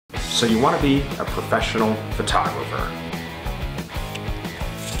So you want to be a professional photographer.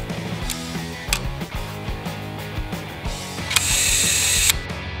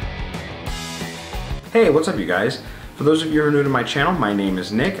 Hey, what's up you guys? For those of you who are new to my channel, my name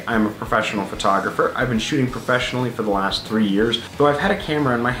is Nick. I'm a professional photographer. I've been shooting professionally for the last 3 years, though I've had a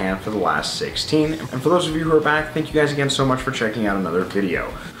camera in my hand for the last 16. And for those of you who are back, thank you guys again so much for checking out another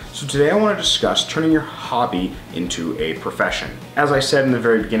video. So today I want to discuss turning your hobby into a profession. As I said in the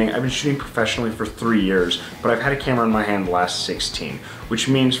very beginning, I've been shooting professionally for 3 years, but I've had a camera in my hand the last 16, which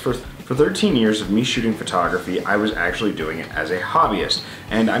means for 13 years of me shooting photography, I was actually doing it as a hobbyist.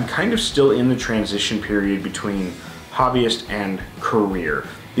 And I'm kind of still in the transition period between hobbyist and career,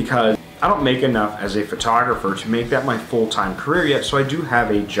 because I don't make enough as a photographer to make that my full-time career yet, so I do have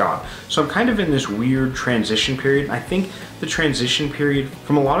a job. So I'm kind of in this weird transition period. I think the transition period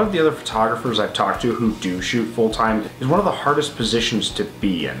from a lot of the other photographers I've talked to who do shoot full-time is one of the hardest positions to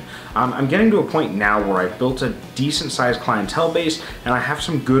be in. I'm getting to a point now where I've built a decent-sized clientele base and I have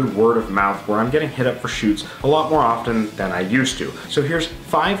some good word of mouth where I'm getting hit up for shoots a lot more often than I used to. So here's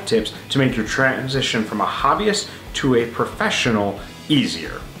 5 tips to make your transition from a hobbyist to a professional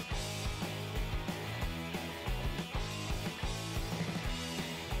easier.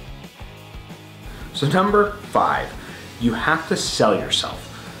 So number 5, you have to sell yourself.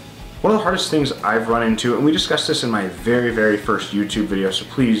 One of the hardest things I've run into, and we discussed this in my very first YouTube video, so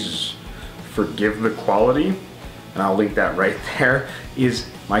please forgive the quality, and I'll link that right there, is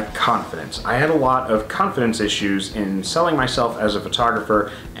my confidence. I had a lot of confidence issues in selling myself as a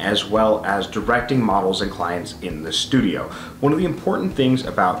photographer, as well as directing models and clients in the studio. One of the important things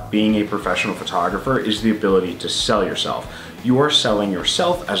about being a professional photographer is the ability to sell yourself. You are selling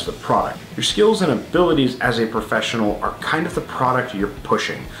yourself as the product. Your skills and abilities as a professional are kind of the product you're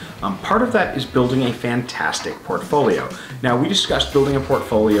pushing. Part of that is building a fantastic portfolio. Now, we discussed building a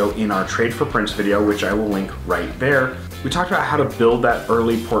portfolio in our Trade for Prints video, which I will link right there. We talked about how to build that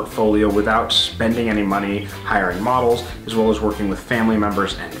early portfolio without spending any money hiring models, as well as working with family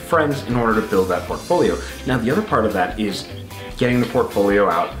members and friends in order to build that portfolio. Now, the other part of that is getting the portfolio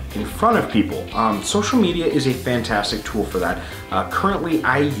out in front of people. Social media is a fantastic tool for that. Currently,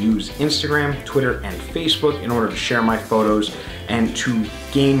 I use Instagram, Twitter, and Facebook in order to share my photos and to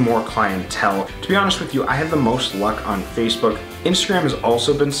gain more clientele. To be honest with you, I have the most luck on Facebook. Instagram has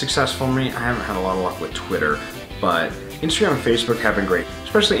also been successful for me. I haven't had a lot of luck with Twitter, but Instagram and Facebook have been great,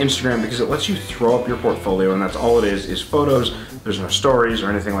 especially Instagram because it lets you throw up your portfolio, and that's all it is photos. There's no stories or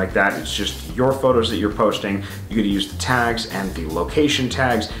anything like that. It's just your photos that you're posting. You get to use the tags and the location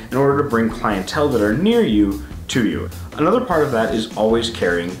tags in order to bring clientele that are near you to you. Another part of that is always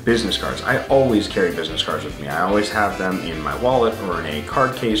carrying business cards. I always carry business cards with me. I always have them in my wallet or in a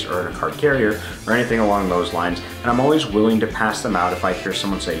card case or in a card carrier or anything along those lines, and I'm always willing to pass them out if I hear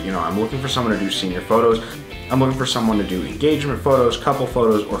someone say, you know, I'm looking for someone to do senior photos. I'm looking for someone to do engagement photos, couple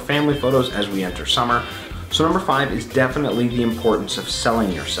photos, or family photos as we enter summer. So number 5 is definitely the importance of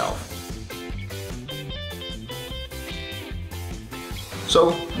selling yourself.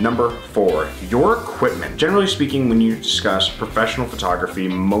 So number 4, your equipment. Generally speaking, when you discuss professional photography,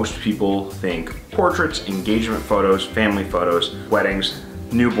 most people think portraits, engagement photos, family photos, weddings,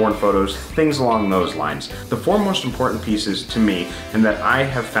 newborn photos, things along those lines. The 4 most important pieces to me, and that I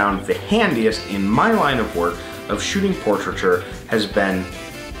have found the handiest in my line of work of shooting portraiture, has been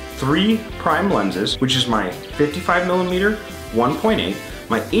 3 prime lenses, which is my 55mm 1.8,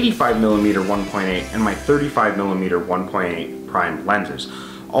 my 85mm 1.8, and my 35mm 1.8 prime lenses.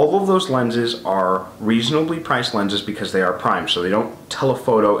 All of those lenses are reasonably priced lenses because they are prime, so they don't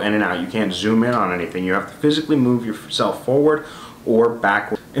telephoto in and out. You can't zoom in on anything. You have to physically move yourself forward or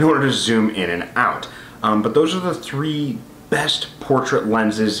backward in order to zoom in and out. But those are the 3 best portrait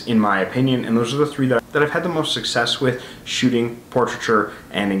lenses in my opinion, and those are the 3 that I've had the most success with shooting portraiture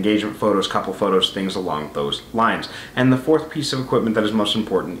and engagement photos, couple photos, things along those lines. And the 4th piece of equipment that is most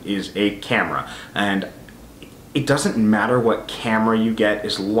important is a camera. And it doesn't matter what camera you get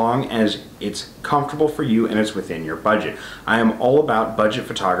as long as it's comfortable for you and it's within your budget. I am all about budget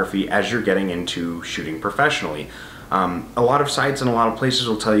photography as you're getting into shooting professionally. A lot of sites and a lot of places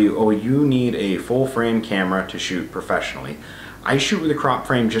will tell you, oh, you need a full frame camera to shoot professionally. I shoot with a crop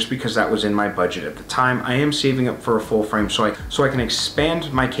frame just because that was in my budget at the time. I am saving up for a full frame so I can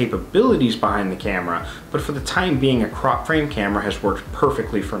expand my capabilities behind the camera, but for the time being, a crop frame camera has worked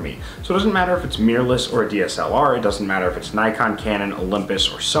perfectly for me. So it doesn't matter if it's mirrorless or a DSLR, it doesn't matter if it's Nikon, Canon, Olympus,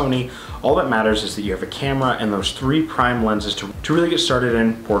 or Sony. All that matters is that you have a camera and those 3 prime lenses to really get started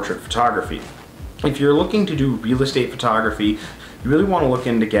in portrait photography. If you're looking to do real estate photography, you really want to look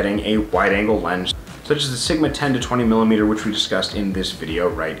into getting a wide-angle lens such as the Sigma 10 to 20mm, which we discussed in this video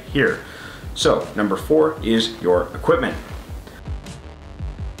right here. So number 4 is your equipment.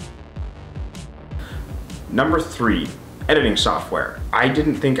 Number 3, editing software. I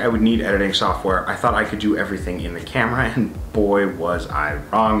didn't think I would need editing software. I thought I could do everything in the camera, and boy was I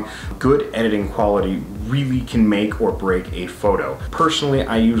wrong. Good editing quality really can make or break a photo. Personally,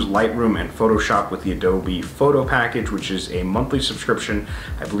 I use Lightroom and Photoshop with the Adobe Photo Package, which is a monthly subscription.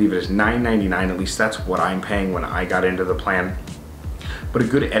 I believe it is $9.99, at least that's what I'm paying when I got into the plan. But a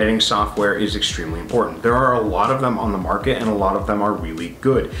good editing software is extremely important. There are a lot of them on the market, and a lot of them are really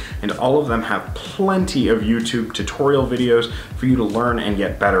good. And all of them have plenty of YouTube tutorial videos for you to learn and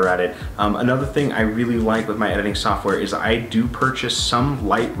get better at it. Another thing I really like with my editing software is I do purchase some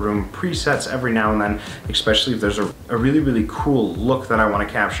Lightroom presets every now and then, especially if there's a really cool look that I want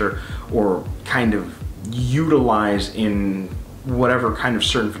to capture or kind of utilize in whatever kind of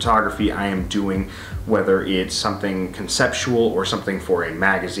certain photography I am doing, whether it's something conceptual or something for a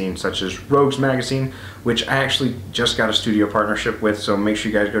magazine such as Rouges Magazine, which I actually just got a studio partnership with, so make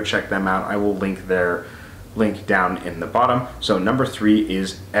sure you guys go check them out. I will link their link down in the bottom. So number 3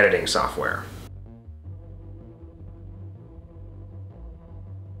 is editing software.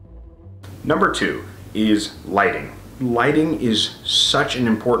 Number 2 is lighting. Lighting is such an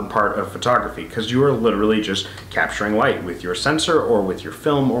important part of photography because you are literally just capturing light with your sensor or with your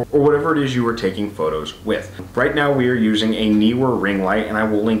film or whatever it is you are taking photos with. Right now we are using a Neewer ring light, and I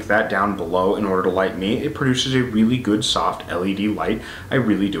will link that down below in order to light me. It produces a really good soft LED light. I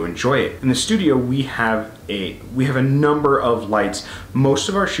really do enjoy it. In the studio we have a number of lights. Most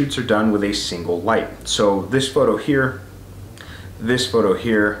of our shoots are done with a single light. So this photo here, this photo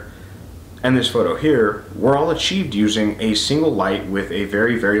here, and this photo here were all achieved using a single light with a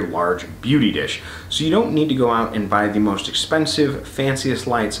very large beauty dish. So you don't need to go out and buy the most expensive, fanciest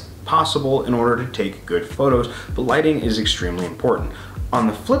lights possible in order to take good photos, but lighting is extremely important. On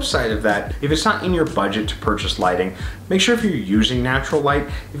the flip side of that, if it's not in your budget to purchase lighting, make sure if you're using natural light,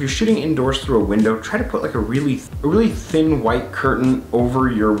 if you're shooting indoors through a window, try to put like a really thin white curtain over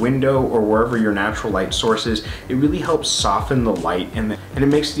your window or wherever your natural light source is. It really helps soften the light and it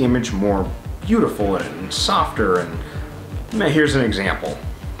makes the image more beautiful and softer. And here's an example.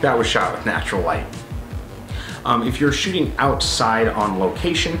 That was shot with natural light. If you're shooting outside on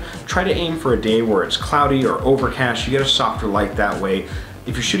location, try to aim for a day where it's cloudy or overcast. You get a softer light that way.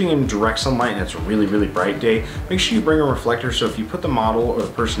 If you're shooting in direct sunlight and it's a really bright day, make sure you bring a reflector, so if you put the model or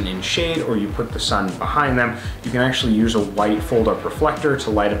the person in shade or you put the sun behind them, you can actually use a white fold-up reflector to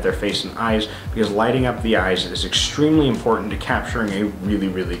light up their face and eyes, because lighting up the eyes is extremely important to capturing a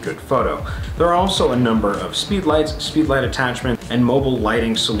really good photo. There are also a number of speed lights, speed light attachments, and mobile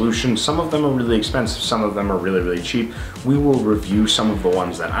lighting solutions. Some of them are really expensive, some of them are really cheap. We will review some of the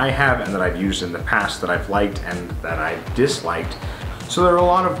ones that I have and that I've used in the past that I've liked and that I've disliked. So there are a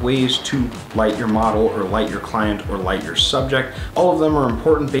lot of ways to light your model or light your client or light your subject. All of them are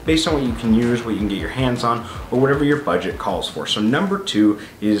important based on what you can use, what you can get your hands on, or whatever your budget calls for. So number 2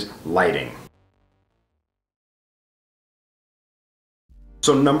 is lighting.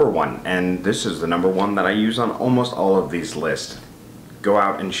 So number 1, and this is the number 1 that I use on almost all of these lists. Go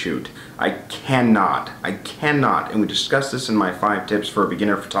out and shoot. I cannot, and we discussed this in my 5 tips for a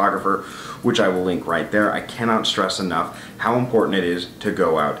beginner photographer, which I will link right there. I cannot stress enough how important it is to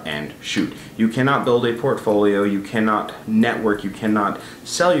go out and shoot. You cannot build a portfolio, you cannot network, you cannot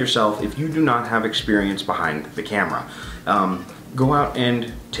sell yourself if you do not have experience behind the camera. Go out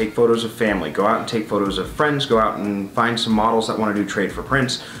and take photos of family, go out and take photos of friends, go out and find some models that want to do trade for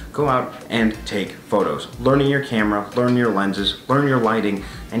prints, go out and take photos. Learning your camera, learn your lenses, learn your lighting,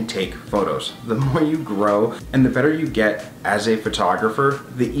 and take photos. The more you grow and the better you get as a photographer,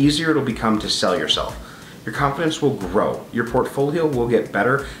 the easier it'll become to sell yourself. Your confidence will grow, your portfolio will get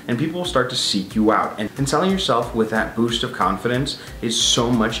better, and people will start to seek you out. And selling yourself with that boost of confidence is so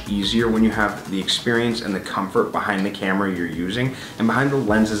much easier when you have the experience and the comfort behind the camera you're using and behind the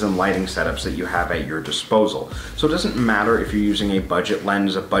lenses and lighting setups that you have at your disposal. So it doesn't matter if you're using a budget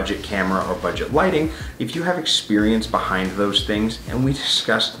lens, a budget camera, or budget lighting, if you have experience behind those things, and we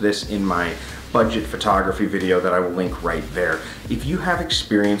discussed this in my budget photography video that I will link right there. If you have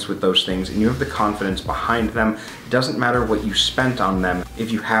experience with those things and you have the confidence behind them, it doesn't matter what you spent on them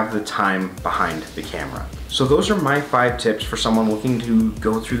if you have the time behind the camera. So those are my 5 tips for someone looking to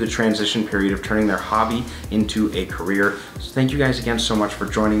go through the transition period of turning their hobby into a career. So thank you guys again so much for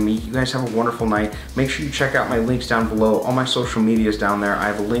joining me. You guys have a wonderful night. Make sure you check out my links down below. All my social media is down there. I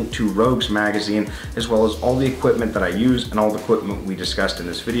have a link to Rouges Magazine as well as all the equipment that I use and all the equipment we discussed in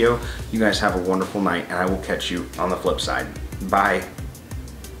this video. You guys have a wonderful night, and I will catch you on the flip side. Bye.